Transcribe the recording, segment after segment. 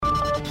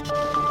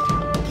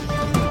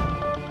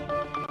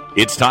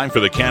It's time for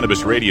the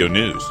Cannabis Radio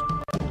News,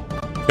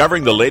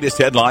 covering the latest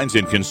headlines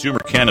in consumer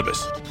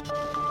cannabis,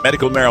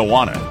 medical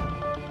marijuana,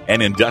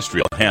 and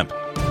industrial hemp.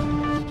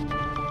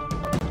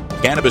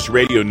 Cannabis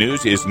Radio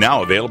News is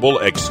now available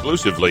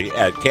exclusively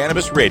at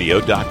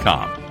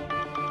CannabisRadio.com.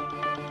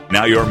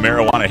 Now your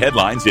marijuana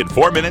headlines in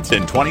 4 minutes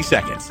and 20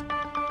 seconds.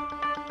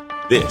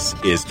 This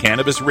is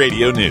Cannabis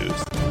Radio News.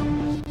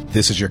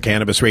 This is your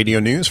Cannabis Radio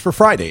News for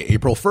Friday,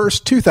 April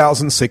 1st,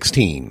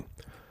 2016.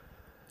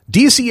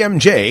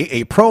 DCMJ,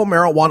 a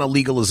pro-marijuana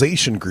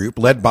legalization group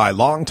led by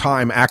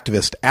longtime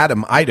activist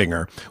Adam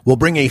Eidinger, will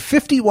bring a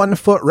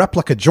 51-foot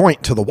replica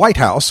joint to the White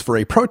House for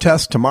a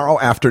protest tomorrow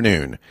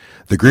afternoon.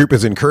 The group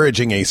is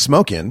encouraging a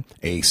smoke-in,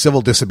 a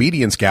civil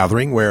disobedience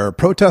gathering where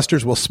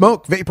protesters will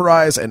smoke,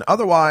 vaporize, and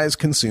otherwise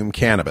consume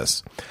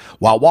cannabis.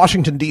 While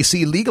Washington,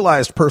 D.C.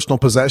 legalized personal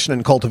possession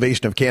and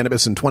cultivation of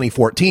cannabis in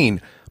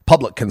 2014,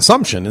 public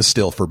consumption is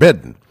still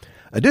forbidden.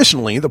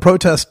 Additionally, the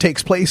protest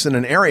takes place in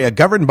an area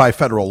governed by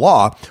federal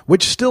law,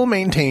 which still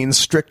maintains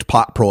strict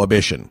pot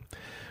prohibition.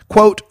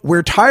 Quote,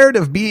 "We're tired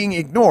of being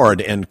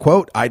ignored," end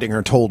quote,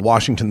 Eidinger told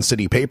Washington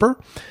City Paper.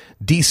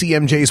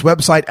 DCMJ's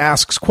website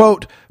asks,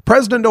 quote,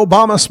 "President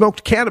Obama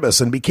smoked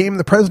cannabis and became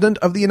the president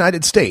of the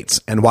United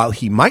States, and while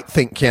he might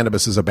think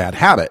cannabis is a bad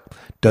habit,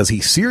 does he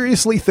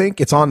seriously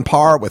think it's on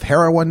par with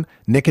heroin,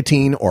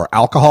 nicotine, or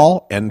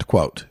alcohol?" End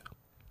quote.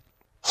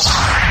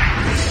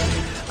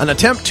 An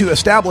attempt to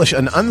establish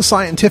an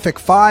unscientific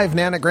 5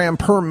 nanogram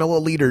per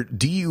milliliter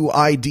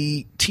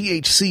DUID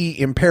THC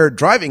impaired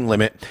driving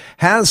limit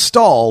has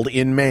stalled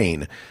in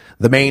Maine.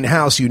 The Maine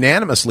House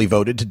unanimously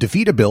voted to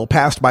defeat a bill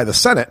passed by the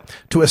Senate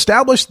to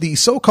establish the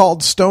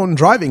so-called stone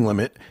driving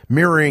limit,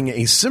 mirroring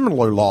a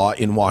similar law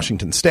in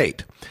Washington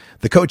state.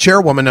 The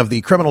co-chairwoman of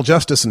the Criminal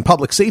Justice and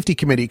Public Safety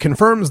Committee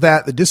confirms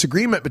that the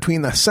disagreement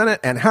between the Senate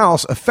and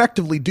House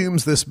effectively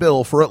dooms this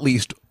bill for at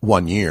least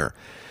 1 year.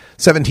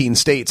 17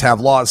 states have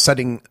laws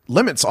setting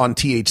limits on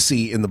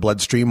THC in the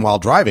bloodstream while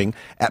driving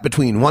at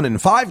between 1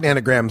 and 5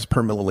 nanograms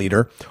per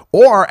milliliter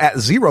or at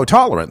zero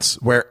tolerance,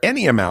 where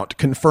any amount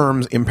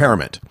confirms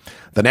impairment.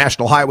 The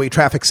National Highway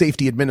Traffic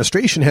Safety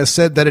Administration has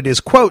said that it is,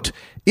 quote,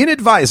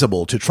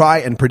 "inadvisable to try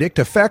and predict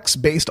effects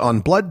based on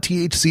blood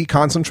THC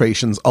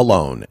concentrations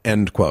alone,"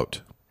 end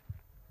quote.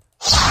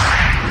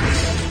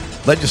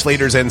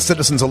 Legislators and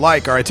citizens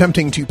alike are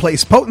attempting to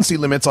place potency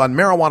limits on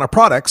marijuana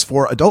products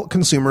for adult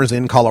consumers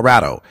in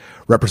Colorado.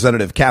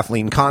 Representative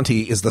Kathleen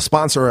Conti is the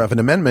sponsor of an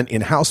amendment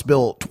in House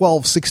Bill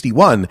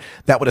 1261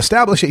 that would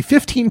establish a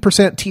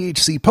 15%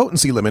 THC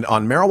potency limit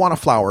on marijuana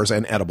flowers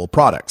and edible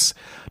products,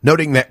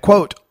 noting that,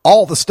 quote,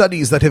 "all the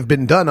studies that have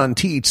been done on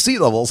THC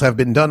levels have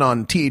been done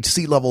on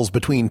THC levels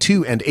between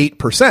 2 and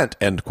 8%,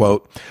 end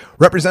quote.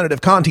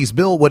 Representative Conti's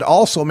bill would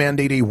also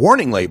mandate a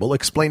warning label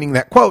explaining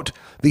that, quote,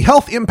 "the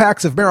health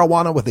impacts of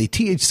marijuana with a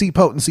THC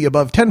potency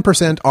above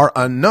 10% are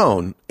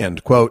unknown,"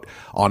 end quote,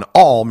 on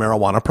all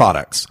marijuana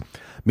products.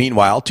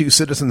 Meanwhile, two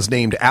citizens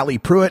named Ali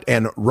Pruitt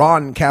and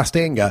Ron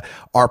Castanga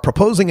are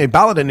proposing a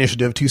ballot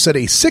initiative to set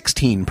a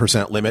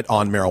 16% limit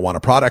on marijuana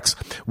products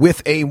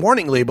with a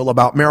warning label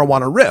about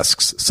marijuana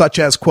risks, such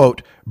as,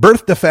 quote,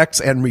 "birth defects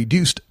and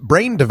reduced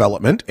brain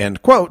development,"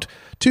 end quote,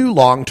 to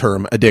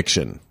long-term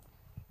addiction.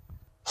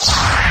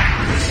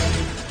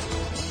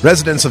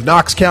 Residents of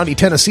Knox County,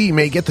 Tennessee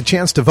may get the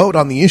chance to vote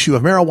on the issue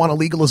of marijuana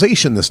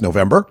legalization this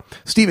November.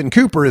 Stephen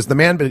Cooper is the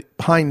man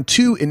behind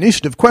 2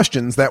 initiative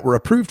questions that were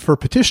approved for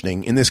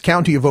petitioning in this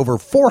county of over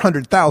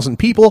 400,000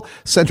 people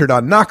centered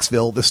on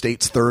Knoxville, the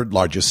state's 3rd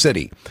largest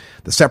city.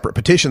 The separate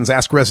petitions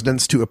ask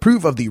residents to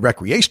approve of the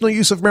recreational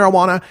use of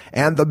marijuana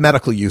and the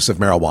medical use of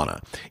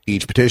marijuana.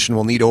 Each petition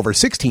will need over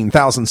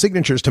 16,000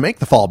 signatures to make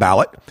the fall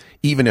ballot.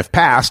 Even if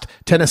passed,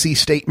 Tennessee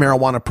state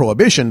marijuana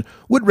prohibition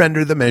would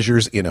render the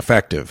measures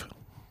ineffective.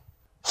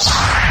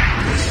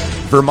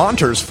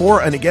 Vermonters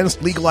for and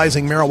against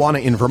legalizing marijuana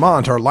in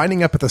Vermont are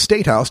lining up at the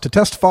State House to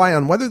testify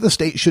on whether the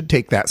state should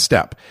take that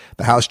step.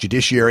 The House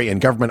Judiciary and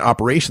Government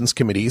Operations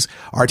Committees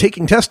are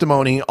taking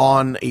testimony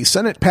on a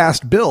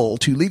Senate-passed bill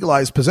to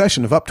legalize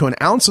possession of up to an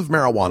ounce of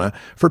marijuana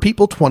for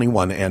people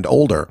 21 and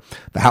older.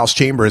 The House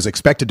chamber is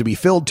expected to be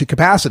filled to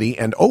capacity,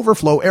 and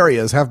overflow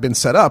areas have been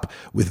set up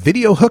with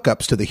video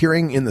hookups to the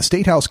hearing in the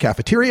State House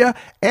cafeteria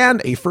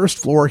and a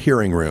first-floor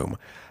hearing room.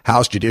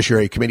 House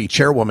Judiciary Committee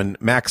Chairwoman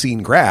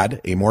Maxine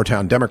Grad, a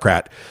Moortown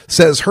Democrat,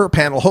 says her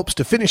panel hopes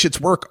to finish its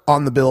work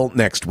on the bill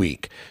next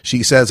week.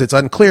 She says it's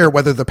unclear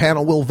whether the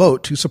panel will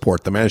vote to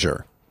support the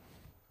measure.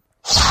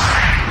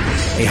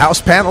 A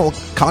House panel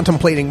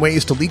contemplating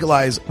ways to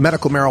legalize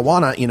medical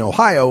marijuana in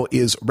Ohio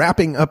is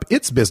wrapping up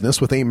its business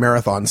with a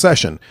marathon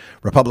session.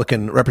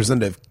 Republican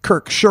Representative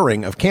Kirk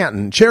Schuring of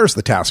Canton chairs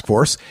the task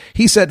force.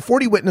 He said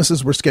 40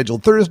 witnesses were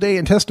scheduled Thursday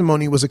and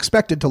testimony was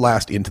expected to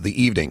last into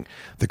the evening.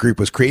 The group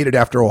was created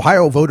after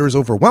Ohio voters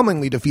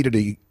overwhelmingly defeated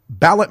a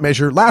ballot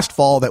measure last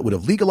fall that would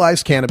have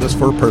legalized cannabis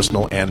for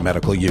personal and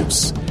medical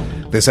use.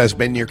 This has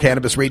been your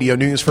Cannabis Radio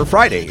News for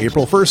Friday,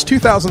 April 1st,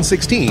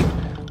 2016.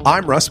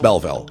 I'm Russ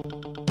Belville.